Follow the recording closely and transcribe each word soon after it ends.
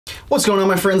What's going on,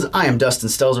 my friends? I am Dustin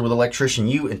Stelzer with Electrician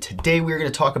U, and today we're going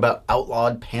to talk about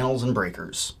outlawed panels and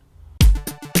breakers.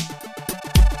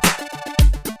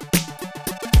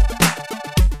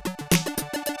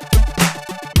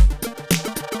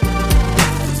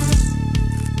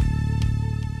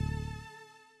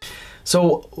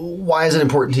 So why is it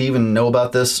important to even know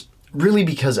about this? Really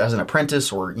because as an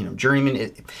apprentice or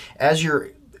journeyman, as you're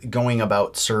going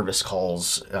about service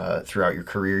calls throughout your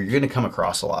career, you're going to come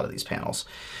across a lot of these panels.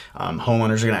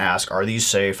 Homeowners are going to ask, are these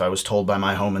safe? I was told by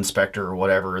my home inspector or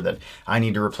whatever that I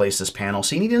need to replace this panel.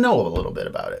 So you need to know a little bit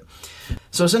about it.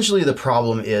 So essentially the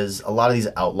problem is a lot of these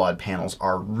outlawed panels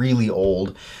are really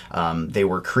old. They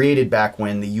were created back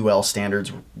when the UL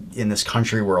standards in this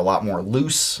country were a lot more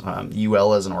loose.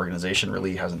 UL as an organization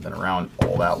really hasn't been around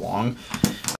all that long.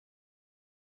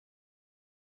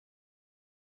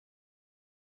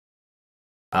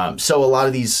 So a lot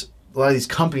of these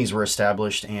companies were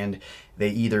established, and they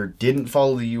either didn't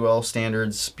follow the UL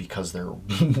standards because there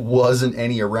wasn't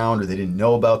any around, or they didn't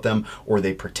know about them, or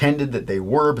they pretended that they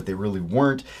were, but they really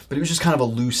weren't. But it was just kind of a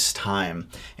loose time,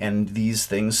 and these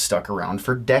things stuck around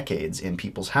for decades in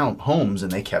people's homes,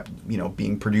 and they kept,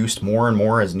 being produced more and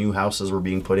more as new houses were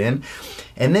being put in.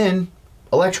 And then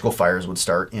electrical fires would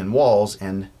start in walls,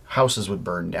 and houses would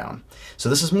burn down. So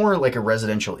this is more like a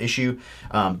residential issue,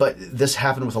 but this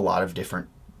happened with a lot of different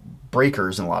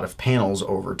breakers and a lot of panels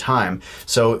over time.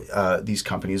 So these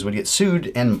companies would get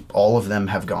sued, and all of them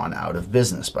have gone out of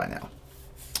business by now.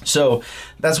 So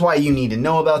that's why you need to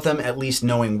know about them, at least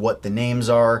knowing what the names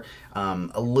are,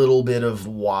 a little bit of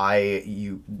why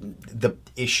the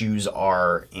issues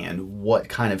are, and what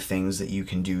kind of things that you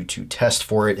can do to test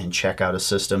for it and check out a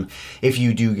system if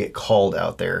you do get called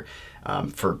out there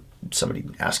for somebody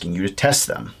asking you to test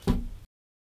them.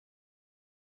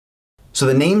 So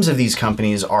the names of these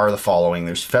companies are the following.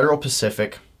 There's Federal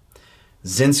Pacific,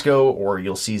 Zinsco, or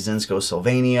you'll see Zinsco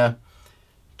Sylvania,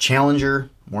 Challenger,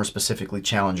 more specifically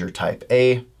Challenger Type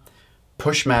A,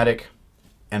 Pushmatic,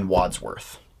 and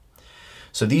Wadsworth.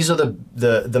 So these are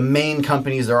the main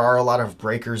companies. There are a lot of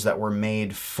breakers that were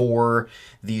made for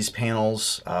these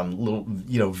panels,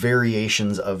 little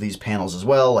variations of these panels as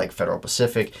well, like Federal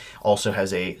Pacific also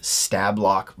has a stab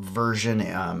lock version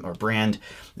or brand,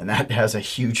 and that has a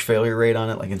huge failure rate on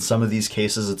it. Like in some of these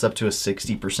cases, it's up to a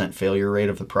 60% failure rate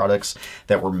of the products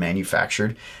that were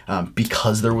manufactured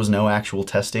because there was no actual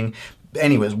testing.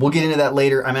 Anyways, we'll get into that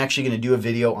later. I'm actually going to do a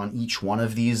video on each one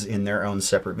of these in their own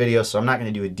separate video, so I'm not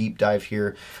going to do a deep dive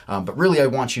here. But really, I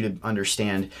want you to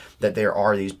understand that there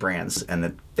are these brands and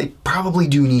that they probably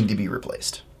do need to be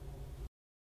replaced.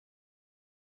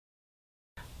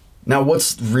 Now,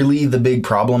 what's really the big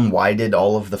problem? Why did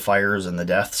all of the fires and the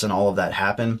deaths and all of that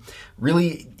happen?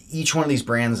 Really, each one of these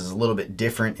brands is a little bit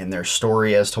different in their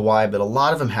story as to why, but a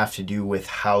lot of them have to do with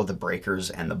how the breakers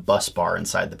and the bus bar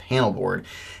inside the panel board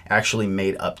actually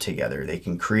made up together. They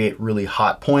can create really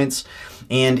hot points,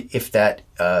 and if that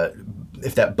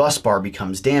bus bar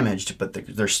becomes damaged, but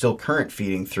there's still current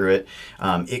feeding through it,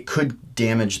 it could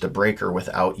damage the breaker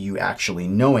without you actually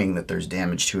knowing that there's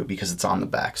damage to it because it's on the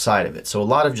back side of it. So a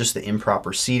lot of just the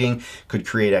improper seating could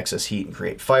create excess heat and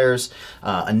create fires.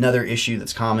 Another issue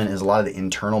that's common is a lot of the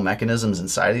internal mechanisms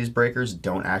inside of these breakers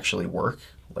don't actually work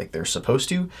like they're supposed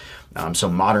to. So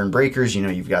modern breakers,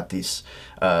 you've got this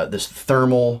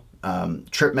thermal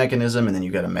trip mechanism, and then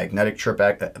you've got a magnetic trip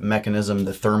mechanism.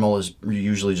 The thermal is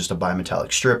usually just a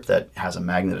bimetallic strip that has a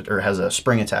magnet or has a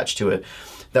spring attached to it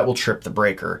that will trip the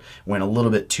breaker when a little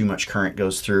bit too much current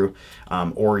goes through,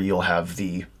 or you'll have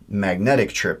the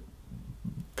magnetic trip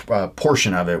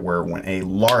portion of it where when a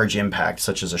large impact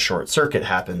such as a short circuit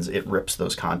happens, it rips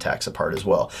those contacts apart as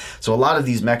well. So a lot of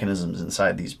these mechanisms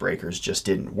inside these breakers just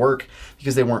didn't work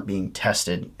because they weren't being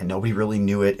tested and nobody really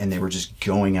knew it, and they were just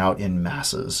going out in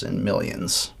masses and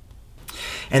millions.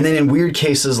 And then in weird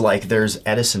cases, like there's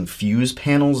Edison fuse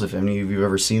panels, if any of you have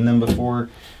ever seen them before.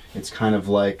 It's kind of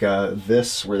like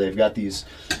this, where they've got these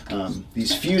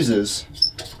fuses.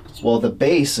 Well, the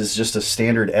base is just a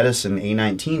standard Edison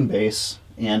A19 base,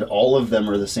 and all of them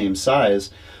are the same size.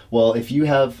 Well, if you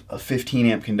have a 15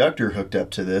 amp conductor hooked up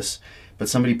to this, but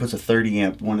somebody puts a 30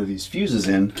 amp one of these fuses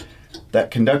in,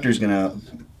 that conductor is going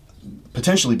to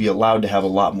potentially be allowed to have a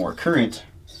lot more current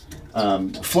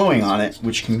flowing on it,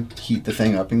 which can heat the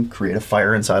thing up and create a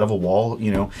fire inside of a wall,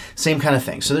 same kind of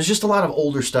thing. So there's just a lot of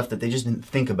older stuff that they just didn't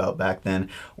think about back then,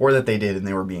 or that they did and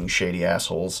they were being shady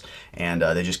assholes, and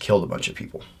they just killed a bunch of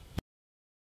people.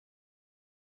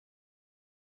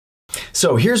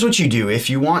 So here's what you do. If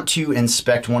you want to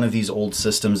inspect one of these old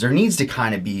systems, there needs to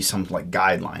kind of be some like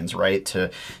guidelines, right?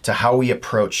 To how we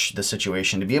approach the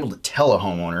situation, to be able to tell a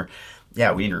homeowner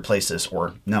yeah, we need to replace this,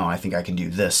 or no, I think I can do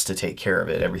this to take care of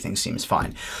it. Everything seems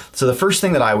fine. So the first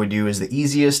thing that I would do is the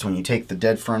easiest. When you take the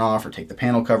dead front off or take the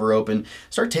panel cover open,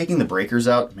 start taking the breakers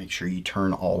out. Make sure you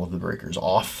turn all of the breakers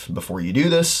off before you do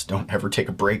this. Don't ever take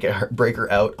a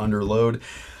breaker out under load.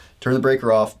 Turn the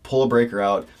breaker off, pull a breaker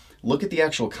out, look at the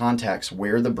actual contacts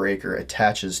where the breaker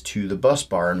attaches to the bus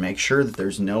bar and make sure that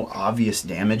there's no obvious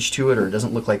damage to it or it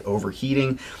doesn't look like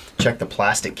overheating. Check the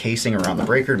plastic casing around the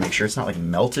breaker to make sure it's not like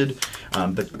melted,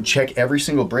 but check every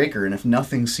single breaker, and if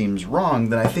nothing seems wrong,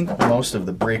 then I think most of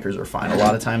the breakers are fine. A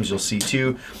lot of times you'll see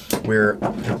too where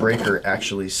the breaker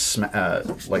actually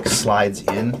like slides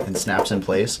in and snaps in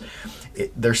place.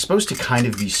 They're supposed to kind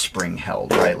of be spring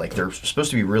held, right? Like they're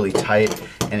supposed to be really tight,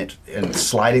 and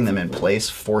sliding them in place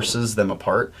forces them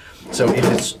apart. So if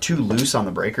it's too loose on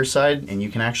the breaker side and you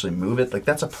can actually move it, like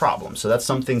that's a problem. So that's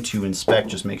something to inspect.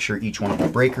 Just make sure each one of the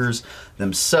breakers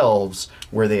themselves,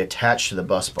 where they attach to the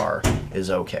bus bar, is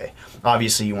okay.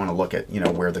 Obviously you want to look at,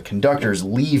 where the conductors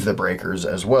leave the breakers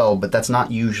as well, but that's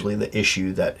not usually the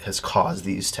issue that has caused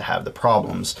these to have the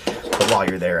problems. But while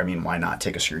you're there, I mean, why not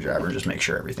take a screwdriver and just make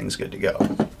sure everything's good to go.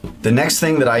 The next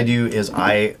thing that I do is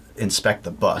I inspect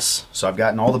the bus. So I've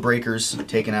gotten all the breakers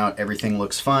taken out, everything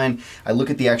looks fine. I look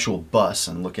at the actual bus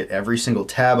and look at every single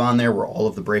tab on there where all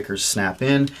of the breakers snap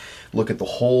in, look at the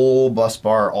whole bus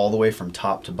bar all the way from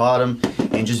top to bottom,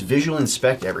 and just visual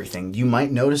inspect everything. You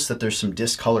might notice that there's some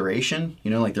discoloration,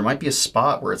 like there might be a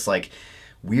spot where it's like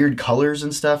weird colors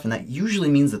and stuff, and that usually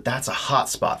means that that's a hot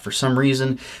spot. For some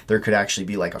reason, there could actually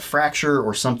be like a fracture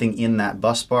or something in that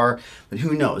bus bar, but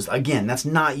who knows? Again, that's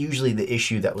not usually the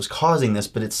issue that was causing this,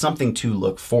 but it's something to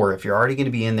look for. If you're already going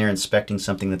to be in there inspecting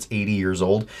something that's 80 years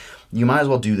old, you might as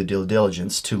well do the due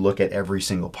diligence to look at every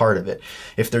single part of it.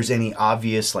 If there's any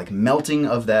obvious like melting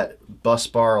of that bus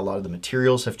bar, a lot of the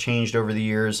materials have changed over the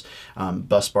years.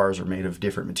 Bus bars were made of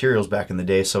different materials back in the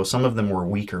day, so some of them were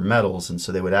weaker metals, and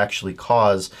so they would actually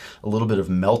cause a little bit of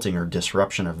melting or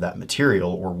disruption of that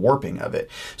material or warping of it.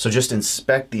 So just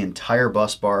inspect the entire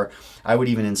bus bar. I would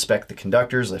even inspect the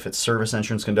conductors, if it's service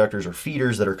entrance conductors or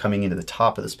feeders that are coming into the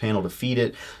top of this panel to feed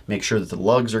it. Make sure that the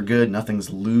lugs are good, nothing's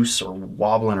loose or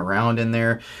wobbling around in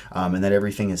there, and that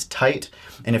everything is tight.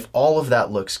 And if all of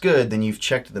that looks good, then you've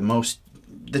checked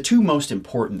the two most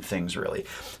important things really.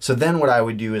 So then what I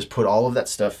would do is put all of that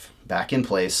stuff back in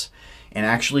place and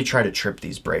actually try to trip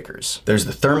these breakers. There's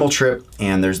the thermal trip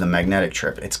and there's the magnetic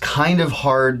trip. It's kind of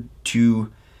hard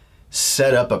to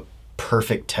set up a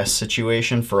perfect test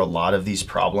situation for a lot of these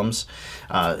problems,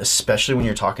 especially when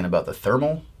you're talking about the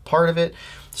thermal part of it.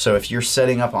 So if you're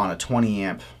setting up on a 20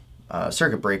 amp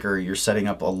circuit breaker, you're setting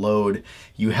up a load,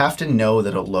 you have to know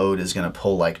that a load is going to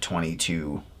pull like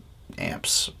 22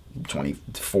 amps,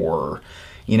 24,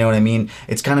 you know what I mean?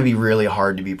 It's going to be really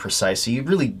hard to be precise, so you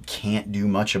really can't do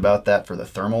much about that for the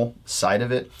thermal side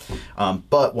of it.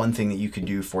 But one thing that you could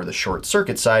do for the short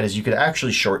circuit side is you could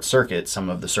actually short circuit some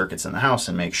of the circuits in the house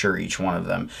and make sure each one of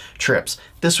them trips.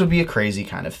 This would be a crazy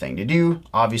kind of thing to do.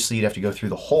 Obviously, you'd have to go through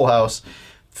the whole house,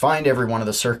 find every one of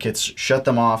the circuits, shut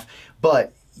them off,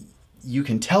 but you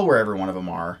can tell where every one of them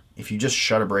are if you just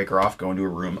shut a breaker off, go into a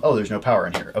room. Oh, there's no power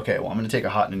in here. Okay, well, I'm going to take a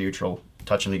hot and a neutral,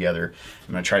 touch them together.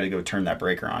 I'm going to try to go turn that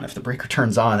breaker on. If the breaker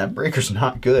turns on, that breaker's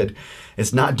not good.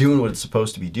 It's not doing what it's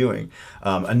supposed to be doing.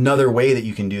 Another way that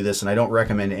you can do this, and I don't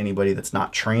recommend anybody that's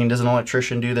not trained as an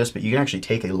electrician do this, but you can actually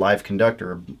take a live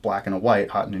conductor, a black and a white,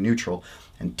 hot and a neutral,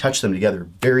 and touch them together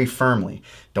very firmly.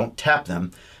 Don't tap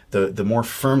them. The more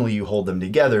firmly you hold them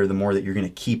together, the more that you're going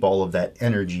to keep all of that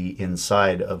energy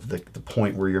inside of the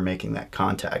point where you're making that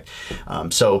contact.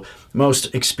 So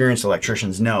most experienced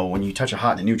electricians know when you touch a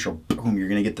hot and a neutral, boom, you're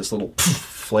going to get this little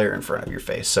flare in front of your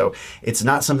face. So it's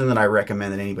not something that I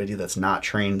recommend that anybody that's not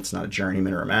trained, it's not a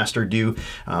journeyman or a master, do.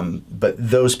 But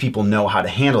those people know how to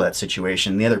handle that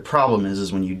situation. The other problem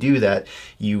is when you do that,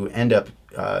 you end up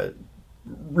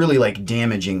really like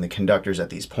damaging the conductors at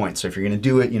these points. So if you're going to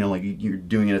do it, like you're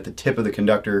doing it at the tip of the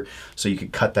conductor, so you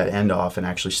could cut that end off and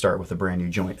actually start with a brand new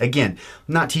joint. Again,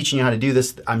 I'm not teaching you how to do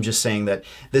this. I'm just saying that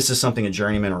this is something a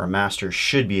journeyman or a master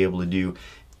should be able to do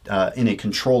in a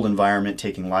controlled environment,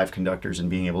 taking live conductors and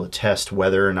being able to test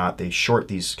whether or not they short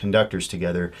these conductors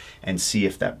together and see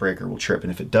if that breaker will trip.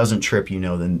 And if it doesn't trip,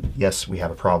 then yes, we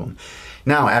have a problem.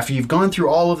 Now, after you've gone through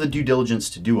all of the due diligence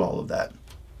to do all of that,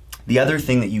 the other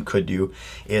thing that you could do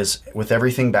is, with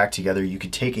everything back together, you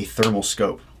could take a thermal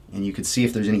scope and you could see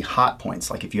if there's any hot points.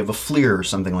 Like if you have a FLIR or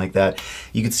something like that,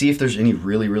 you could see if there's any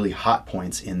really, really hot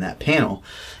points in that panel.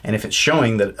 And if it's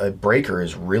showing that a breaker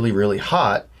is really, really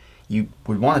hot, you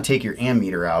would want to take your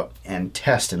ammeter out and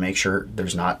test and make sure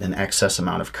there's not an excess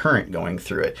amount of current going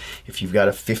through it. If you've got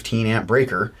a 15 amp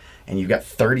breaker and you've got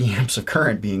 30 amps of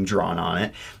current being drawn on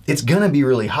it, it's gonna be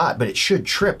really hot, but it should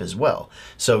trip as well.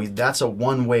 So that's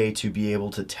one way to be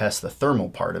able to test the thermal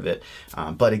part of it.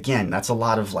 But again, that's a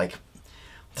lot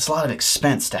of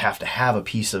expense to have a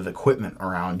piece of equipment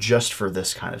around just for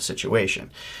this kind of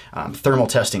situation. Thermal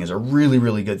testing is a really,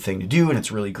 really good thing to do, and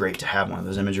it's really great to have one of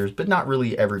those imagers, but not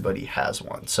really everybody has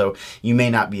one. So you may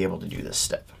not be able to do this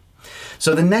step.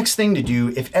 So the next thing to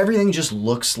do, if everything just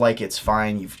looks like it's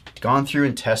fine, you've gone through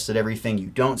and tested everything, you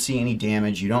don't see any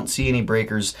damage, you don't see any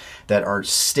breakers that are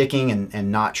sticking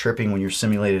and not tripping when you're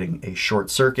simulating a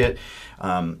short circuit,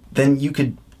 then you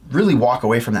could really walk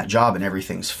away from that job and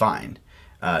everything's fine.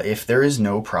 If there is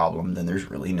no problem, then there's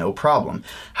really no problem.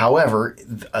 However,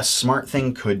 a smart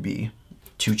thing could be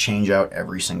to change out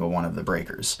every single one of the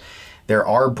breakers. There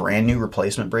are brand new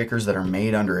replacement breakers that are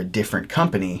made under a different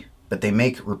company, but they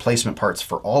make replacement parts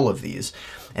for all of these.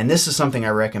 And this is something I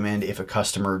recommend if a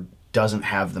customer doesn't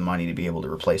have the money to be able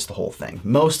to replace the whole thing.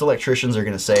 Most electricians are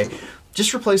gonna say,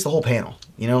 just replace the whole panel.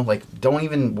 You know, like, don't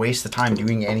even waste the time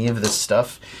doing any of this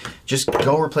stuff. Just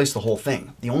go replace the whole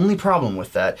thing. The only problem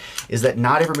with that is that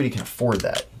not everybody can afford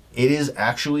that. It is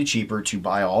actually cheaper to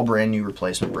buy all brand new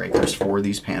replacement breakers for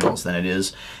these panels than it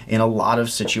is in a lot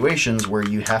of situations where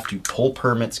you have to pull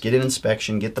permits, get an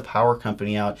inspection, get the power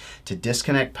company out to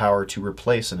disconnect power to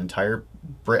replace an entire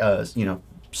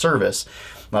service.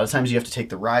 A lot of times you have to take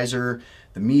the riser,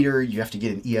 the meter, you have to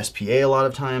get an ESPA a lot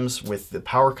of times with the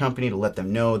power company to let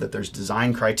them know that there's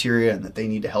design criteria and that they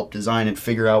need to help design and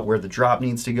figure out where the drop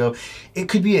needs to go. It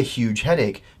could be a huge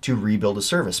headache to rebuild a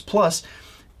service. Plus,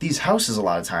 these houses a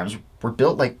lot of times were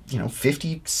built like,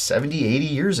 50, 70, 80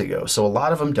 years ago. So a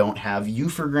lot of them don't have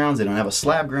UFR grounds, they don't have a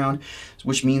slab ground,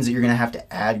 which means that you're gonna have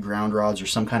to add ground rods or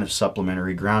some kind of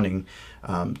supplementary grounding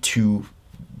to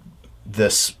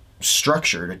this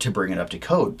structure to bring it up to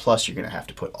code. Plus you're gonna have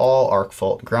to put all arc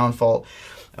fault and ground fault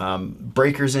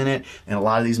breakers in it, and a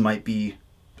lot of these might be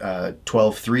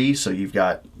 12-3, so you've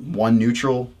got one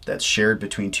neutral that's shared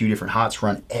between two different hots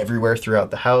run everywhere throughout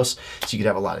the house, so you could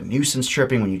have a lot of nuisance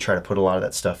tripping when you try to put a lot of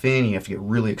that stuff in. You have to get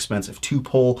really expensive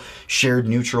 2-pole shared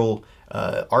neutral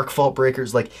arc fault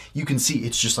breakers. Like, you can see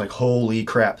it's just like, holy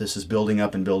crap, this is building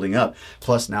up and building up.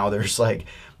 Plus now there's like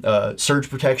surge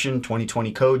protection,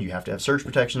 2020 code, you have to have surge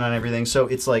protection on everything. So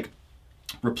it's like,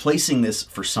 replacing this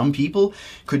for some people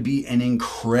could be an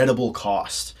incredible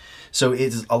cost. So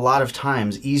it's a lot of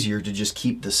times easier to just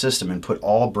keep the system and put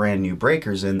all brand new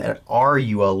breakers in that are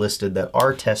UL listed, that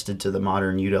are tested to the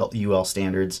modern UL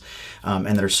standards, and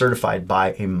that are certified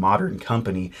by a modern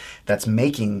company that's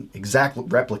making exact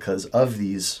replicas of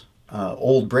these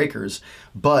old breakers,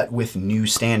 but with new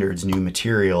standards, new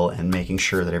material, and making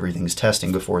sure that everything's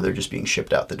testing before they're just being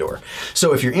shipped out the door.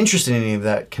 So if you're interested in any of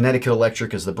that, Connecticut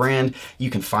Electric is the brand. You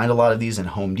can find a lot of these in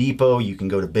Home Depot. You can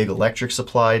go to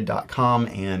bigelectricsupply.com,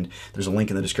 and there's a link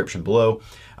in the description below.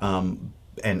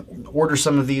 And order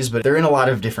some of these, but they're in a lot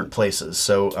of different places.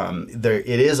 So it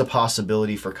is a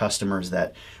possibility for customers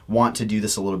that want to do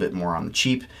this a little bit more on the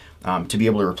cheap, to be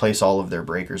able to replace all of their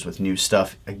breakers with new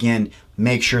stuff. Again,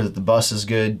 make sure that the bus is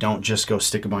good. Don't just go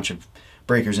stick a bunch of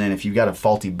breakers in. If you've got a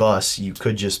faulty bus, you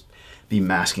could just be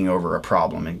masking over a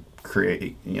problem and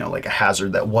create, like a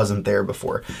hazard that wasn't there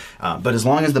before. But as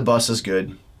long as the bus is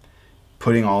good,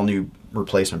 putting all new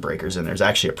replacement breakers in there is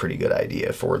actually a pretty good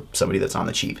idea for somebody that's on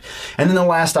the cheap. And then the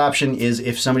last option is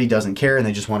if somebody doesn't care and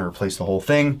they just want to replace the whole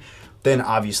thing, then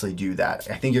obviously do that.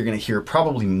 I think you're going to hear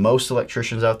probably most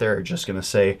electricians out there are just going to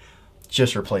say,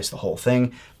 just replace the whole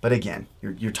thing. But again,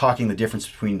 you're talking the difference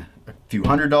between a few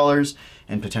 $100s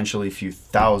and potentially a few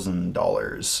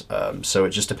 $1,000s. So it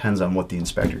just depends on what the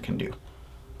inspector can do.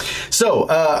 So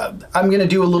I'm going to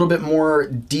do a little bit more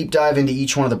deep dive into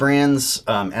each one of the brands.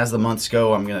 As the months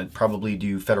go, I'm going to probably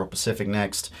do Federal Pacific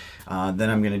next. Then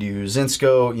I'm going to do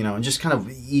Zinsco, and just kind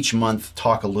of each month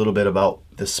talk a little bit about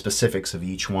the specifics of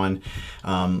each one.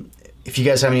 If you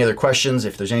guys have any other questions,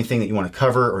 if there's anything that you want to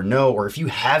cover or know, or if you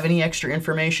have any extra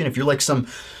information, if you're like some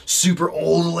super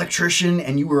old electrician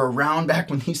and you were around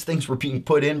back when these things were being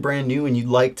put in brand new and you'd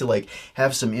like to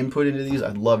have some input into these,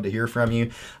 I'd love to hear from you.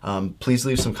 Please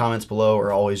leave some comments below,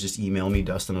 or always just email me,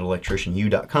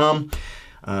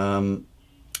 dustin@electricianu.com.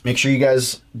 Make sure you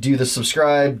guys do the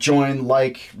subscribe, join,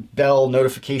 like, bell,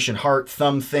 notification, heart,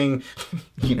 thumb thing,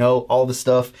 all the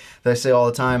stuff that I say all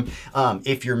the time.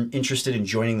 If you're interested in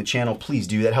joining the channel, please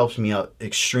do. That helps me out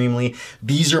extremely.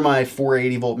 These are my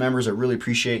 480 volt members. I really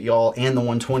appreciate y'all, and the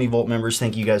 120 volt members.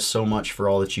 Thank you guys so much for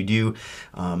all that you do.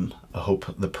 I hope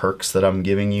the perks that I'm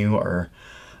giving you are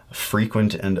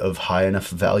frequent and of high enough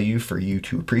value for you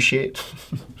to appreciate.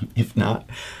 If not,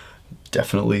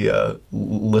 definitely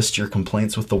list your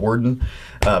complaints with the warden.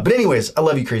 But anyways, I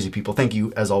love you crazy people. Thank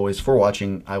you as always for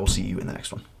watching. I will see you in the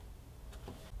next one.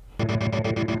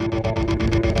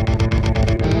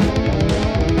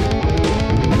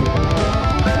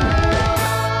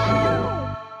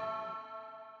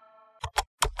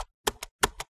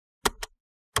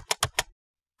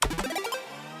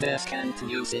 Best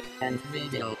music and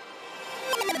video.